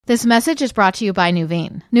This message is brought to you by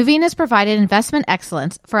Nuveen. Nuveen has provided investment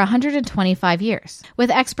excellence for 125 years,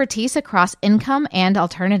 with expertise across income and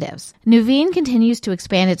alternatives. Nuveen continues to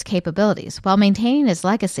expand its capabilities while maintaining its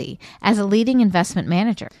legacy as a leading investment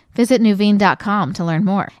manager. Visit Nuveen.com to learn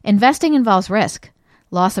more. Investing involves risk.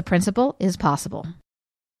 Loss of principal is possible.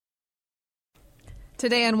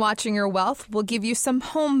 Today on Watching Your Wealth, we'll give you some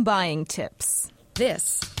home buying tips.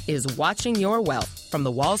 This is Watching Your Wealth from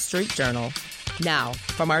the Wall Street Journal. Now,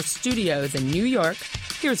 from our studios in New York,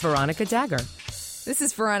 here's Veronica Dagger. This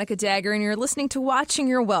is Veronica Dagger, and you're listening to Watching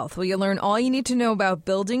Your Wealth, where you learn all you need to know about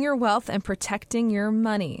building your wealth and protecting your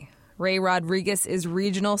money. Ray Rodriguez is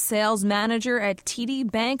Regional Sales Manager at TD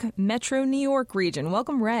Bank Metro New York region.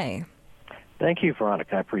 Welcome, Ray. Thank you,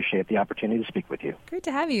 Veronica. I appreciate the opportunity to speak with you. Great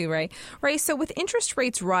to have you, Ray. Ray, so with interest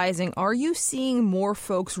rates rising, are you seeing more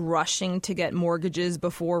folks rushing to get mortgages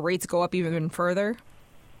before rates go up even further?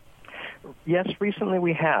 Yes, recently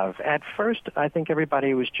we have. At first, I think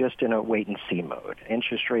everybody was just in a wait-and-see mode.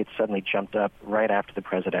 Interest rates suddenly jumped up right after the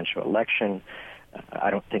presidential election.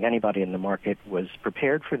 I don't think anybody in the market was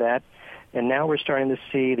prepared for that. And now we're starting to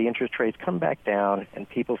see the interest rates come back down, and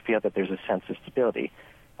people feel that there's a sense of stability.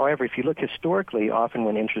 However, if you look historically, often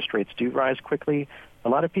when interest rates do rise quickly, a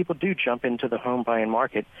lot of people do jump into the home buying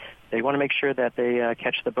market. They want to make sure that they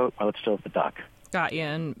catch the boat while it's still at the dock. Got you.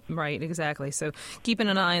 And right, exactly. So keeping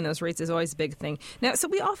an eye on those rates is always a big thing. Now, so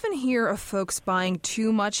we often hear of folks buying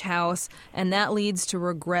too much house, and that leads to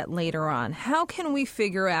regret later on. How can we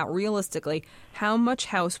figure out realistically how much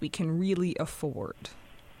house we can really afford?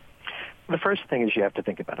 The first thing is you have to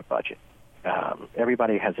think about a budget.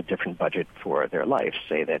 Everybody has a different budget for their life.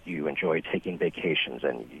 Say that you enjoy taking vacations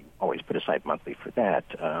and you always put aside monthly for that.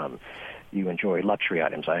 You enjoy luxury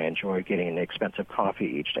items. I enjoy getting an expensive coffee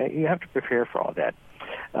each day. You have to prepare for all that.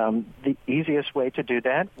 The easiest way to do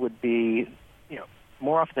that would be,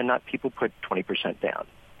 more often than not, people put 20% down.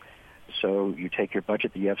 So you take your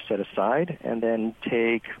budget that you have set aside and then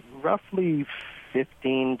take roughly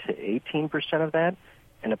 15 to 18% of that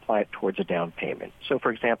and apply it towards a down payment. So,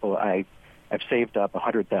 for example, I've saved up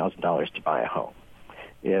 $100,000 to buy a home.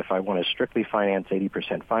 If I want to strictly finance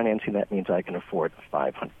 80% financing, that means I can afford a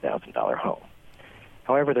 $500,000 home.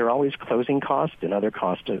 However, there are always closing costs and other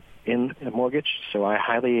costs in a mortgage, so I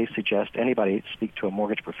highly suggest anybody speak to a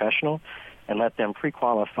mortgage professional and let them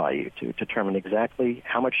pre-qualify you to determine exactly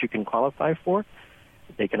how much you can qualify for.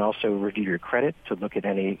 They can also review your credit to look at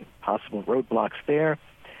any possible roadblocks there.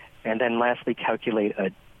 And then lastly, calculate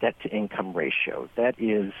a debt-to-income ratio. That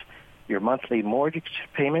is your monthly mortgage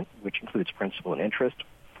payment, which includes principal and interest,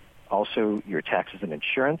 also your taxes and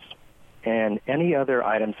insurance, and any other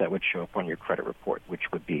items that would show up on your credit report,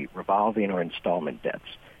 which would be revolving or installment debts.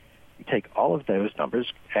 You take all of those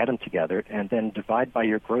numbers, add them together, and then divide by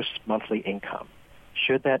your gross monthly income.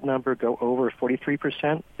 Should that number go over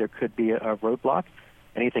 43%, there could be a roadblock.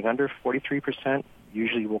 Anything under 43%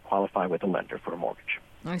 usually will qualify with a lender for a mortgage.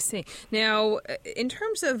 I see. Now, in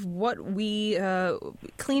terms of what we,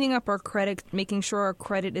 cleaning up our credit, making sure our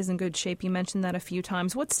credit is in good shape, you mentioned that a few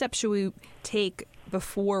times. What steps should we take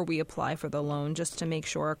before we apply for the loan just to make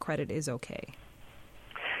sure our credit is okay?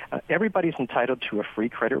 Everybody's entitled to a free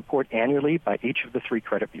credit report annually by each of the 3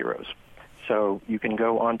 credit bureaus. So you can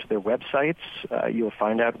go onto their websites. You'll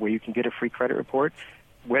find out where you can get a free credit report.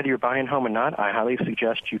 Whether you're buying home or not, I highly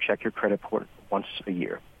suggest you check your credit report once a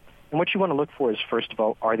year. And what you want to look for is, first of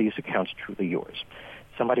all, are these accounts truly yours?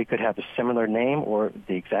 Somebody could have a similar name or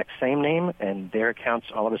the exact same name, and their accounts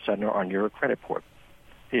all of a sudden are on your credit report.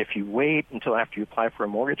 If you wait until after you apply for a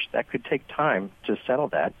mortgage, that could take time to settle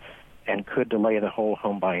that and could delay the whole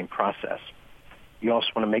home buying process. You also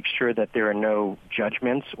want to make sure that there are no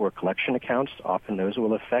judgments or collection accounts. Often those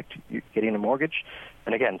will affect you getting a mortgage.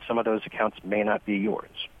 And again, some of those accounts may not be yours.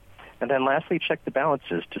 And then lastly, check the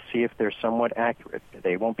balances to see if they're somewhat accurate.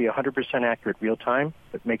 They won't be 100% accurate real time,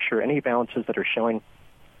 but make sure any balances that are showing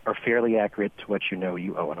are fairly accurate to what you know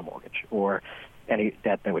you owe on a mortgage or any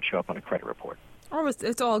debt that would show up on a credit report.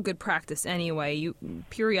 It's all good practice anyway.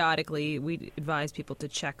 Periodically, we advise people to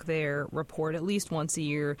check their report at least once a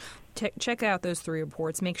year. Check out those 3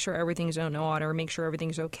 reports. Make sure everything's in order. Make sure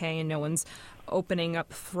everything's okay and no one's opening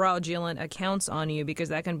up fraudulent accounts on you, because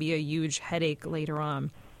that can be a huge headache later on.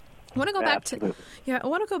 I want to go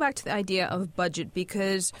back to the idea of budget,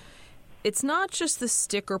 because it's not just the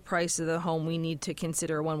sticker price of the home we need to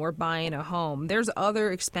consider when we're buying a home. There's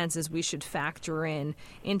other expenses we should factor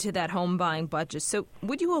into that home buying budget. So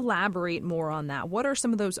would you elaborate more on that? What are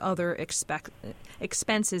some of those other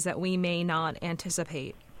expenses that we may not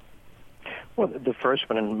anticipate? Well, the first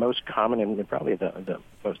one and most common and probably the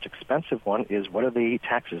most expensive one is, what are the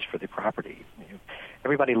taxes for the property?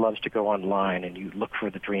 Everybody loves to go online and you look for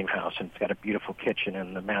the dream house, and it's got a beautiful kitchen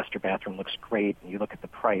and the master bathroom looks great, and you look at the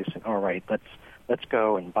price and, all right, let's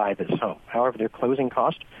go and buy this home. However, there are closing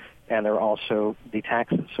costs and there are also the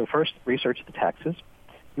taxes. So first, research the taxes.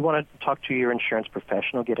 You want to talk to your insurance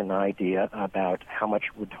professional, get an idea about how much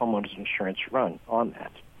would homeowners insurance run on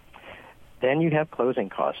that. Then you have closing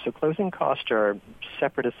costs. So closing costs are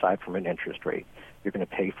separate aside from an interest rate. You're going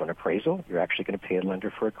to pay for an appraisal. You're actually going to pay a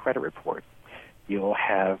lender for a credit report. You'll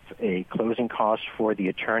have a closing cost for the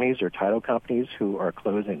attorneys or title companies who are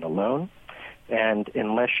closing the loan. And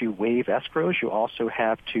unless you waive escrows, you also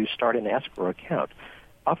have to start an escrow account.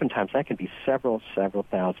 Oftentimes that can be several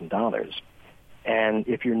 $1,000s. And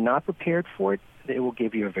if you're not prepared for it, it will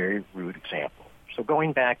give you a very rude example. So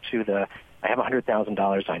going back to I have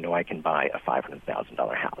 $100,000, I know I can buy a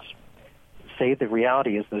 $500,000 house. Say the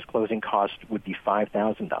reality is those closing costs would be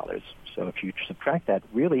 $5,000. So if you subtract that,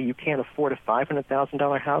 really you can't afford a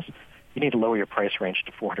 $500,000 house. You need to lower your price range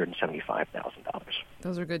to $475,000.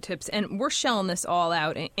 Those are good tips. And we're shelling this all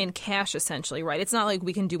out in cash, essentially, right? It's not like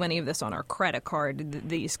we can do any of this on our credit card.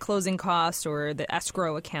 These closing costs or the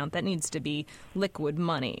escrow account, that needs to be liquid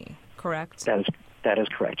money, correct? That is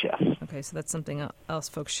correct, yes. Okay, so that's something else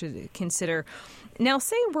folks should consider. Now,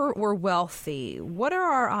 say we're wealthy. What are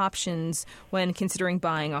our options when considering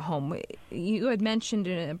buying a home? You had mentioned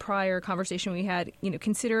in a prior conversation we had,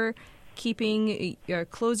 consider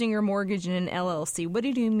closing your mortgage in an LLC. What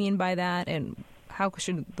do you mean by that, and how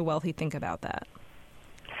should the wealthy think about that?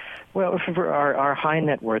 Well, for our high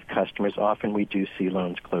net worth customers, often we do see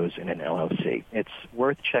loans close in an LLC. It's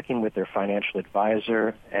worth checking with their financial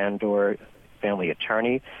advisor and or family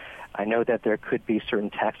attorney. I know that there could be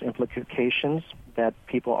certain tax implications that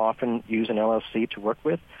people often use an LLC to work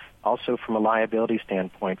with. Also, from a liability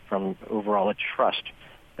standpoint, from overall a trust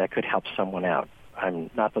that could help someone out.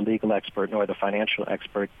 I'm not the legal expert nor the financial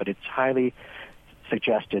expert, but it's highly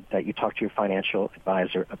suggested that you talk to your financial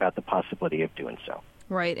advisor about the possibility of doing so.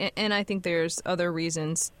 Right, and I think there's other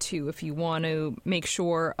reasons, too. If you want to make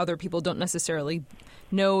sure other people don't necessarily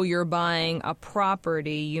know you're buying a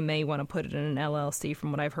property, you may want to put it in an LLC,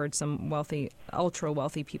 from what I've heard some wealthy,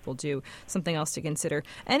 ultra-wealthy people do. Something else to consider.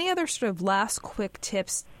 Any other sort of last quick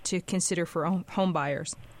tips to consider for home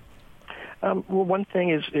buyers? Well, one thing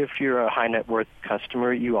is, if you're a high net worth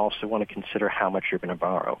customer, you also want to consider how much you're going to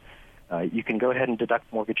borrow. You can go ahead and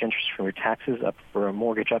deduct mortgage interest from your taxes up for a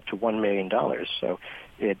mortgage up to $1 million. So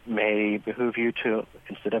it may behoove you to,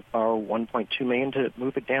 instead of borrow $1.2 million, to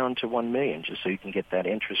move it down to $1 million, just so you can get that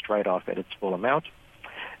interest right off at its full amount.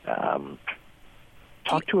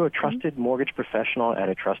 Talk to a trusted mortgage professional at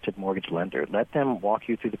a trusted mortgage lender. Let them walk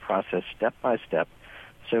you through the process step by step,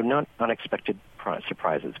 so no unexpected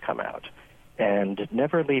surprises come out. And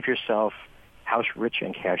never leave yourself house rich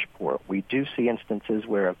and cash poor. We do see instances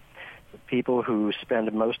where people who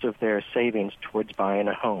spend most of their savings towards buying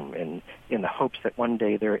a home in the hopes that one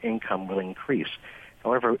day their income will increase.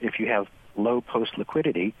 However, if you have low post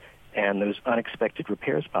liquidity and those unexpected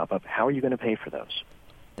repairs pop up, how are you going to pay for those?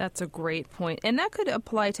 That's a great point. And that could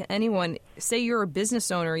apply to anyone. Say you're a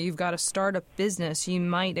business owner, you've got a startup business, you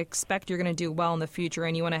might expect you're going to do well in the future,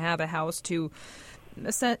 and you want to have a house to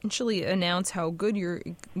essentially announce how good you're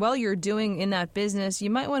doing in that business. You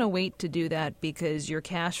might want to wait to do that because your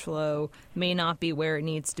cash flow may not be where it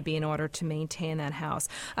needs to be in order to maintain that house.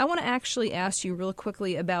 I want to actually ask you real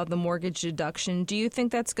quickly about the mortgage deduction. Do you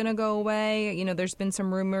think that's going to go away? There's been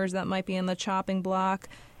some rumors that might be in the chopping block.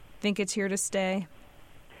 Think it's here to stay?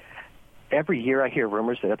 Every year I hear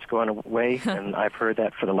rumors that it's going away, and I've heard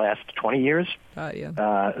that for the last 20 years.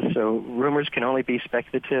 Yeah. So rumors can only be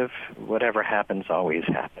speculative. Whatever happens always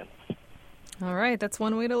happens. All right, that's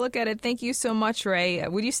one way to look at it. Thank you so much, Ray.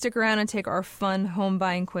 Would you stick around and take our fun home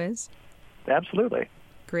buying quiz? Absolutely.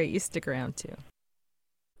 Great, you stick around too.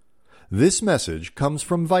 This message comes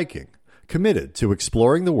from Viking, committed to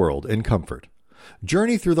exploring the world in comfort.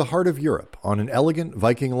 Journey through the heart of Europe on an elegant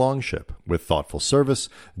Viking longship with thoughtful service,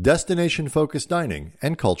 destination-focused dining,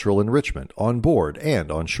 and cultural enrichment on board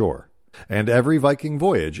and on shore. And every Viking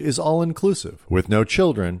voyage is all-inclusive with no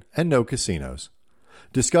children and no casinos.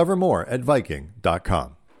 Discover more at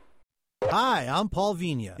Viking.com. Hi, I'm Paul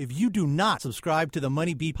Vigna. If you do not subscribe to the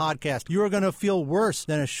Money Beat podcast, you are going to feel worse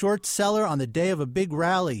than a short seller on the day of a big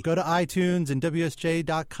rally. Go to iTunes and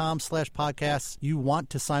WSJ.com/podcasts. You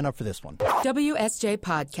want to sign up for this one. WSJ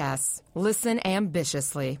Podcasts. Listen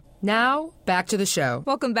ambitiously. Now, back to the show.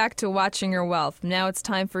 Welcome back to Watching Your Wealth. Now it's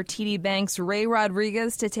time for TD Bank's Ray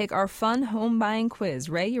Rodriguez to take our fun home buying quiz.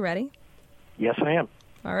 Ray, you ready? Yes, I am.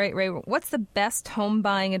 All right, Ray, what's the best home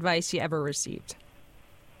buying advice you ever received?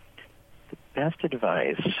 The best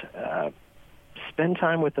advice, spend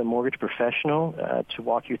time with a mortgage professional to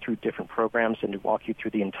walk you through different programs and to walk you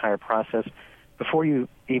through the entire process before you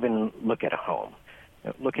even look at a home.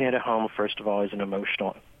 Looking at a home, first of all, is an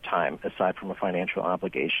emotional time aside from a financial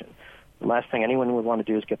obligation. The last thing anyone would want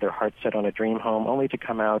to do is get their heart set on a dream home only to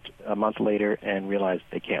come out a month later and realize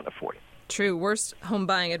they can't afford it. True. Worst home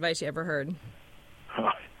buying advice you ever heard? Oh,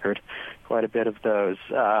 I heard quite a bit of those.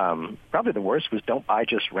 Probably the worst was don't buy,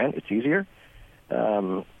 just rent. It's easier.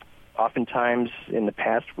 Oftentimes in the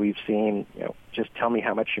past we've seen, just tell me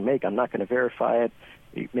how much you make. I'm not going to verify it.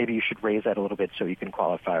 Maybe you should raise that a little bit so you can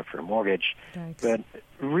qualify for a mortgage. Thanks. But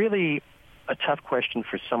really a tough question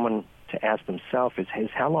for someone to ask themselves is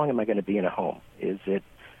how long am I going to be in a home? Is it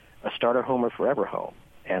a starter home or forever home?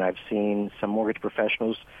 And I've seen some mortgage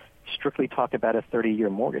professionals strictly talk about a 30-year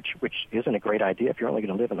mortgage, which isn't a great idea if you're only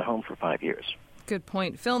going to live in the home for 5 years. Good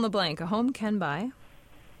point. Fill in the blank. A home can buy?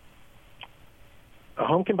 A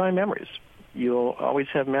home can buy memories. You'll always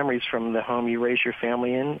have memories from the home you raised your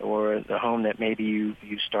family in or the home that maybe you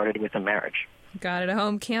started with a marriage. Got it. A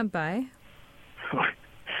home can't buy?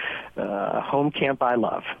 A home can't buy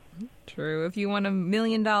love. True. If you won $1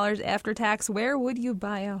 million after tax, where would you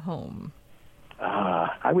buy a home?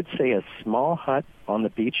 I would say a small hut on the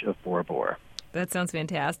beach of Bora Bora. That sounds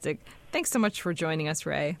fantastic. Thanks so much for joining us,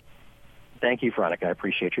 Ray. Thank you, Veronica. I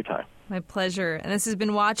appreciate your time. My pleasure. And this has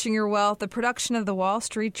been Watching Your Wealth, a production of the Wall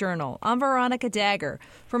Street Journal. I'm Veronica Dagher.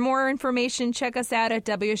 For more information, check us out at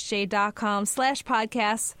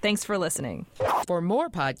WSJ.com/podcasts. Thanks for listening. For more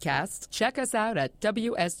podcasts, check us out at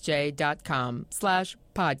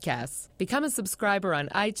WSJ.com/podcasts. Become a subscriber on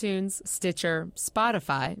iTunes, Stitcher,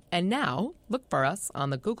 Spotify, and now look for us on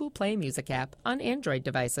the Google Play Music app on Android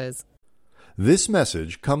devices. This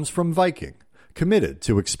message comes from Viking, committed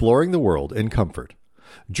to exploring the world in comfort.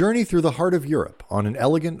 Journey through the heart of Europe on an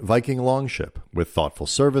elegant Viking longship with thoughtful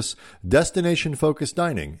service, destination-focused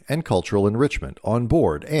dining, and cultural enrichment on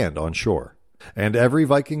board and on shore. And every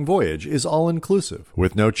Viking voyage is all-inclusive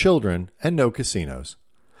with no children and no casinos.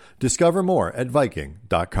 Discover more at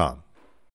Viking.com.